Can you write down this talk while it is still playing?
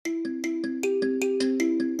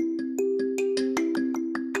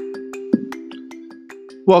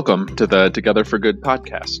Welcome to the Together for Good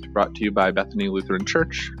podcast, brought to you by Bethany Lutheran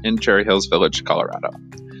Church in Cherry Hills Village, Colorado.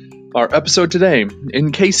 Our episode today,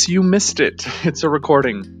 in case you missed it, it's a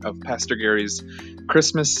recording of Pastor Gary's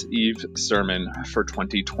Christmas Eve sermon for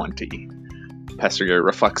 2020. Pastor Gary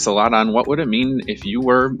reflects a lot on what would it mean if you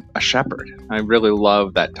were a shepherd. I really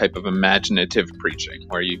love that type of imaginative preaching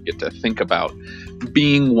where you get to think about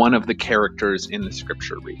being one of the characters in the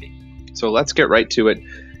scripture reading. So let's get right to it.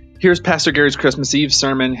 Here's Pastor Gary's Christmas Eve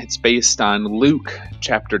sermon. It's based on Luke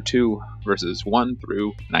chapter 2, verses 1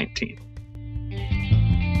 through 19.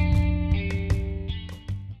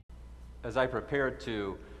 As I prepared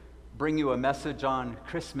to bring you a message on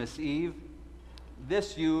Christmas Eve,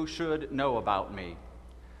 this you should know about me.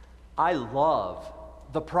 I love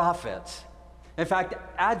the prophets. In fact,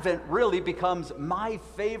 Advent really becomes my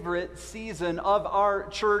favorite season of our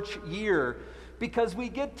church year because we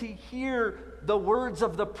get to hear the words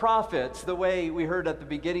of the prophets, the way we heard at the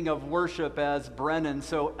beginning of worship as Brennan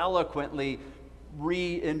so eloquently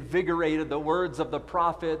reinvigorated the words of the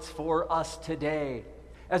prophets for us today.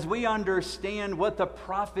 As we understand what the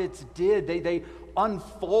prophets did, they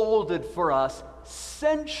unfolded for us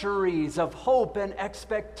centuries of hope and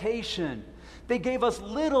expectation. They gave us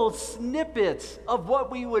little snippets of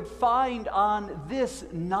what we would find on this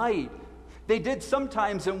night. They did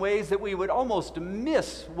sometimes in ways that we would almost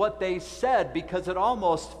miss what they said because it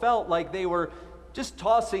almost felt like they were just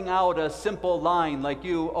tossing out a simple line like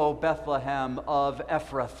 "You, O Bethlehem of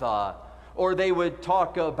Ephrathah." Or they would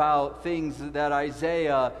talk about things that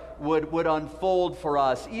Isaiah would unfold for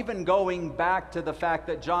us, even going back to the fact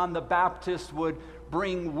that John the Baptist would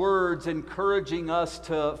bring words encouraging us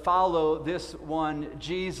to follow this one,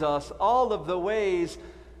 Jesus. All of the ways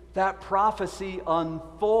that prophecy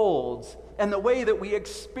unfolds and the way that we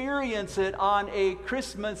experience it on a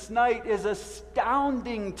Christmas night is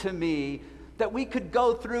astounding to me, that we could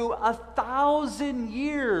go through 1,000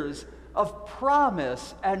 years of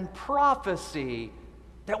promise and prophecy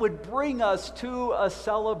that would bring us to a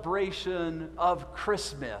celebration of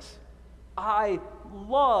Christmas. I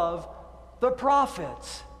love the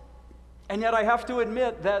prophets. And yet I have to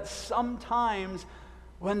admit that sometimes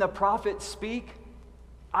when the prophets speak,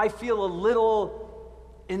 I feel a little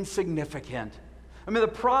insignificant. I mean, the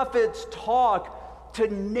prophets talk to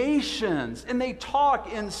nations, and they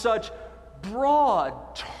talk in such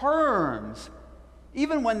broad terms.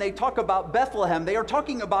 Even when they talk about Bethlehem, they are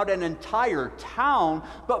talking about an entire town,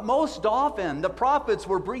 but most often the prophets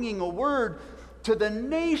were bringing a word to the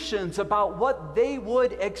nations about what they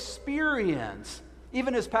would experience.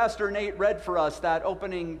 Even as Pastor Nate read for us that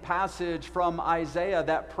opening passage from Isaiah,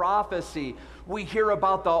 that prophecy, we hear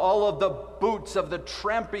about all of the boots of the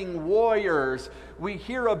tramping warriors. We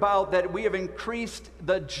hear about that we have increased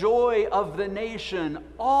the joy of the nation.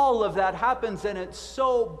 All of that happens, and it's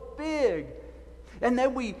so big. And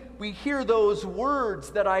then we hear those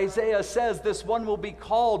words that Isaiah says, this one will be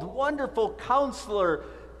called Wonderful Counselor,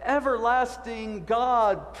 Everlasting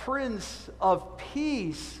God, Prince of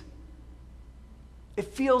Peace. It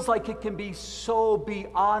feels like it can be so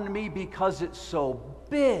beyond me because it's so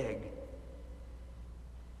big.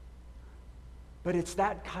 But it's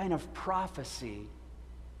that kind of prophecy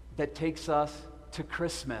that takes us to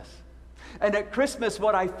Christmas. And at Christmas,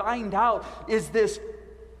 what I find out is this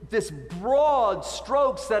broad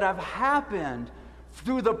strokes that have happened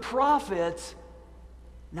through the prophets,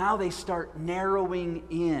 now they start narrowing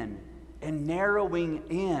in and narrowing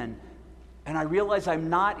in. And I realize I'm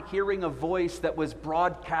not hearing a voice that was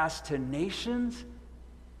broadcast to nations.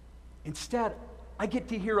 Instead, I get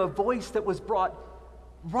to hear a voice that was brought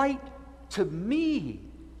right to me.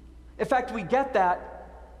 In fact, we get that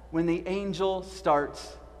when the angel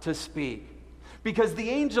starts to speak. Because the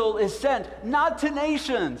angel is sent not to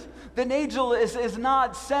nations. The angel is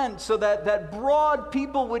not sent so that broad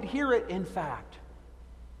people would hear it. In fact,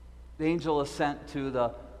 the angel is sent to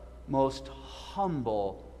the most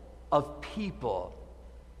humble of people,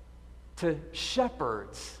 to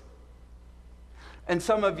shepherds. And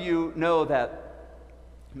some of you know that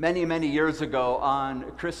many, many years ago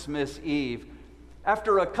on Christmas Eve,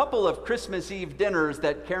 after a couple of Christmas Eve dinners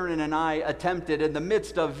that Karen and I attempted in the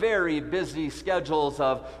midst of very busy schedules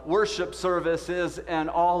of worship services and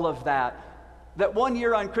all of that one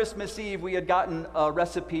year on Christmas Eve we had gotten a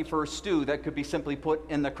recipe for stew that could be simply put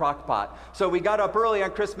in the crock pot. So we got up early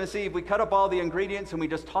on Christmas Eve, we cut up all the ingredients and we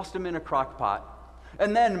just tossed them in a crock pot.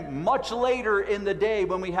 And then much later in the day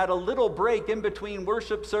when we had a little break in between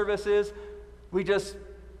worship services, we just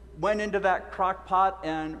went into that crock pot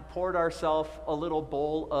and poured ourselves a little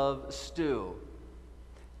bowl of stew.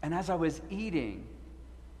 And as I was eating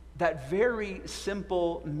that very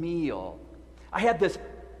simple meal, I had this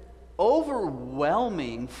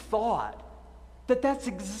overwhelming thought that that's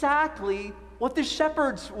exactly what the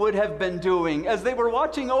shepherds would have been doing as they were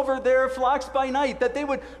watching over their flocks by night, that they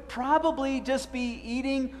would probably just be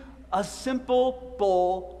eating a simple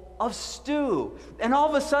bowl of stew. And all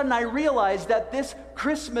of a sudden I realized that this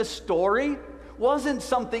Christmas story wasn't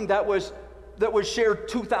something that was shared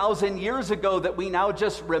 2,000 years ago that we now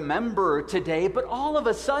just remember today, but all of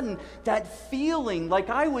a sudden that feeling like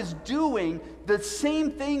I was doing the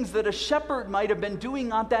same things that a shepherd might have been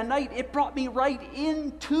doing on that night, it brought me right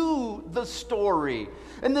into the story.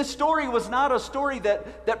 And this story was not a story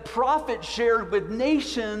that prophets shared with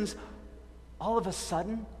nations. All of a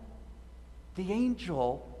sudden, the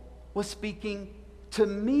angel was speaking to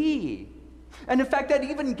me. And in fact, that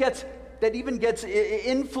even gets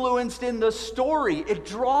influenced in the story. It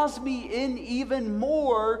draws me in even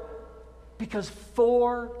more because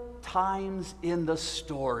 4 times in the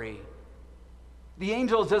story, the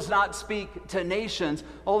angel does not speak to nations,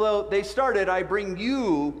 although they started, I bring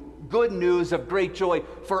you good news of great joy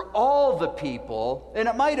for all the people. And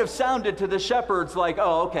it might have sounded to the shepherds like,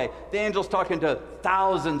 oh, okay, the angel's talking to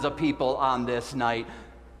thousands of people on this night.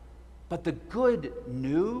 But the good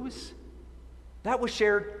news, that was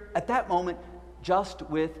shared at that moment just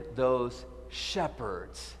with those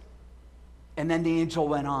shepherds. And then the angel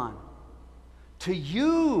went on. To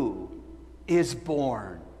you is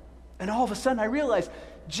born. And all of a sudden I realized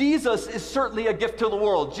Jesus is certainly a gift to the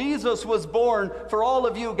world. Jesus was born for all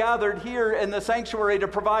of you gathered here in the sanctuary to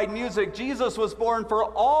provide music. Jesus was born for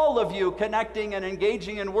all of you connecting and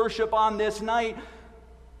engaging in worship on this night.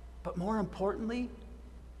 But more importantly,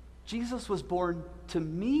 Jesus was born to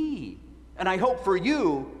me. And I hope for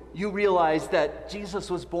you, you realize that Jesus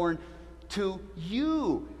was born to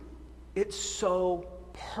you. It's so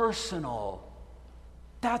personal.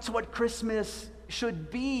 That's what Christmas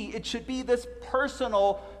should be. It should be this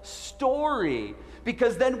personal story.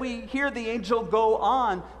 Because then we hear the angel go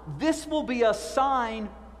on, this will be a sign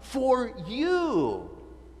for you.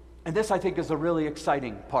 And this, I think, is a really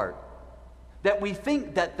exciting part. That we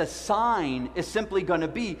think that the sign is simply going to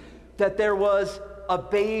be that there was a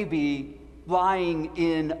baby lying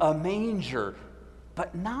in a manger,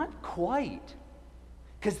 but not quite.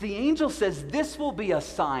 Because the angel says this will be a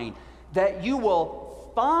sign that you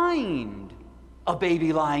will find a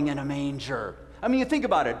baby lying in a manger. I mean, you think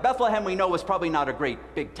about it. Bethlehem, we know, was probably not a great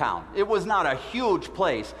big town. It was not a huge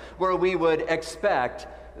place where we would expect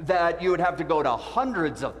that you would have to go to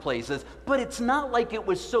hundreds of places, but it's not like it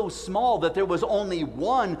was so small that there was only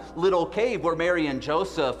one little cave where Mary and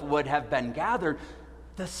Joseph would have been gathered.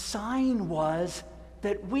 The sign was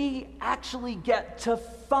that we actually get to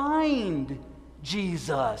find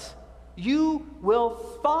Jesus. You will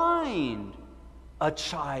find a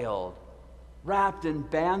child wrapped in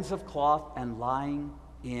bands of cloth and lying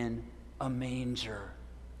in a manger.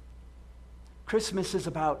 Christmas is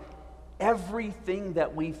about everything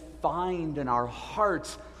that we find in our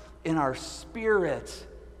hearts, in our spirits,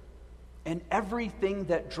 and everything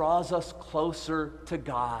that draws us closer to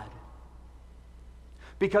God.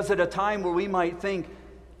 Because at a time where we might think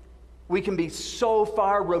we can be so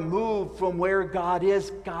far removed from where God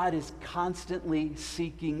is constantly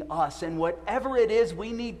seeking us. And whatever it is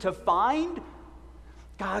we need to find,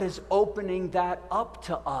 God is opening that up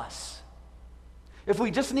to us. If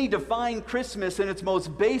we just need to find Christmas in its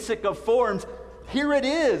most basic of forms, here it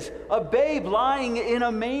is, a babe lying in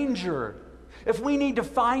a manger. If we need to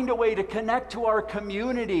find a way to connect to our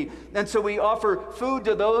community, and so we offer food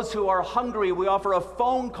to those who are hungry, we offer a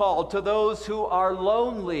phone call to those who are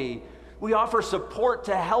lonely, we offer support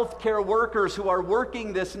to healthcare workers who are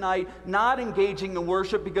working this night, not engaging in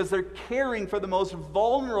worship because they're caring for the most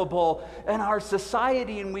vulnerable in our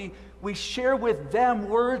society, and we share with them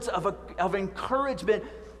words of encouragement.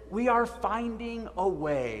 We are finding a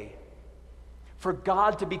way for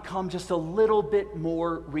God to become just a little bit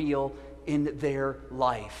more real in their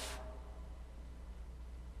life.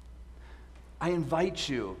 I invite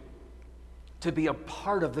you to be a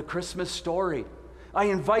part of the Christmas story. I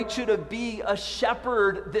invite you to be a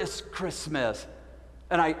shepherd this Christmas.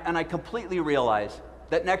 And I completely realize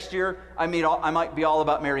that next year I might be all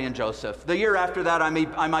about Mary and Joseph. The year after that I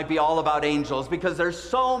might be all about angels, because there's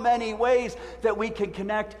so many ways that we can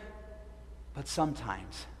connect. But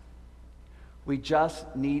sometimes we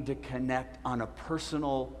just need to connect on a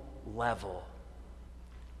personal level.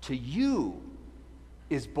 To you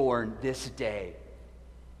is born this day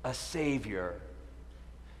a Savior.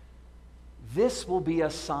 This will be a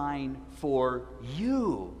sign for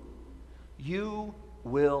you. You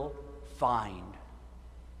will find.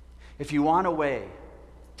 If you want a way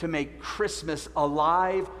to make Christmas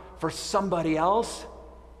alive for somebody else,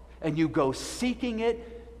 and you go seeking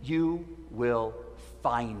it, you will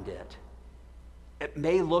find it. It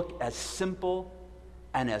may look as simple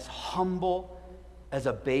and as humble as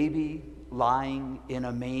a baby lying in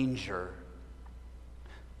a manger.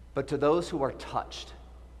 But to those who are touched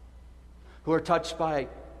by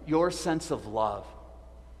your sense of love,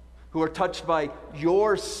 who are touched by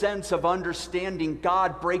your sense of understanding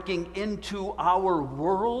God breaking into our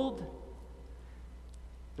world,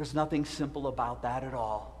 there's nothing simple about that at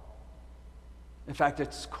all. In fact,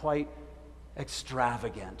 it's quite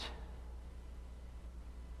extravagant.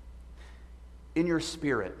 In your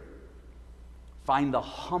spirit, find the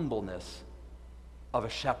humbleness of a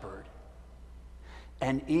shepherd.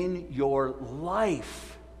 And in your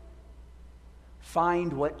life,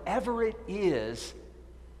 find whatever it is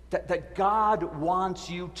that God wants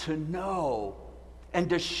you to know and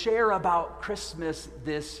to share about Christmas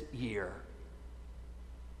this year.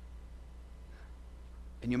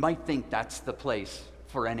 And you might think that's the place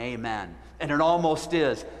for an amen, and it almost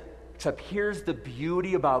is. Except here's the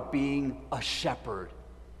beauty about being a shepherd,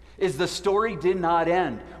 is the story did not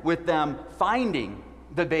end with them finding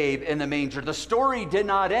the babe in the manger. The story did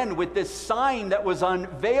not end with this sign that was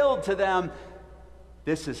unveiled to them.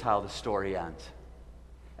 This is how the story ends.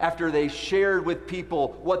 After they shared with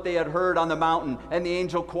people what they had heard on the mountain and the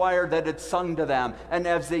angel choir that had sung to them, and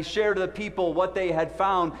as they shared to the people what they had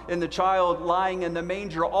found in the child lying in the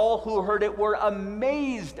manger, all who heard it were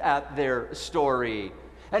amazed at their story.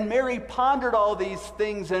 And Mary pondered all these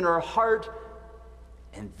things in her heart,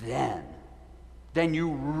 and then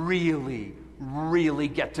you really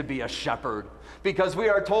get to be a shepherd, because we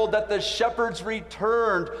are told that the shepherds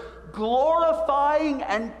returned glorifying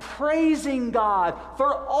and praising God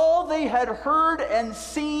for all they had heard and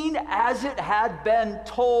seen as it had been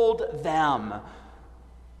told them.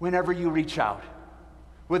 Whenever you reach out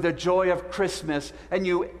with the joy of Christmas and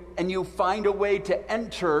you find a way to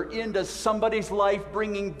enter into somebody's life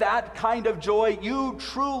bringing that kind of joy, you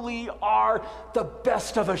truly are the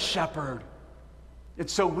best of a shepherd. And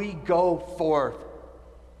so we go forth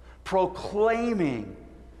proclaiming,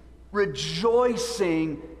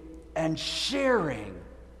 rejoicing, and sharing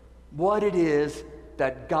what it is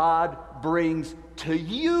that God brings to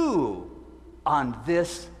you on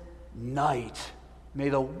this night. May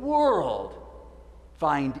the world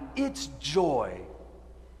find its joy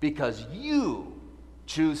because you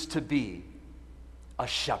choose to be a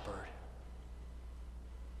shepherd.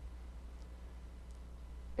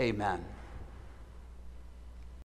 Amen.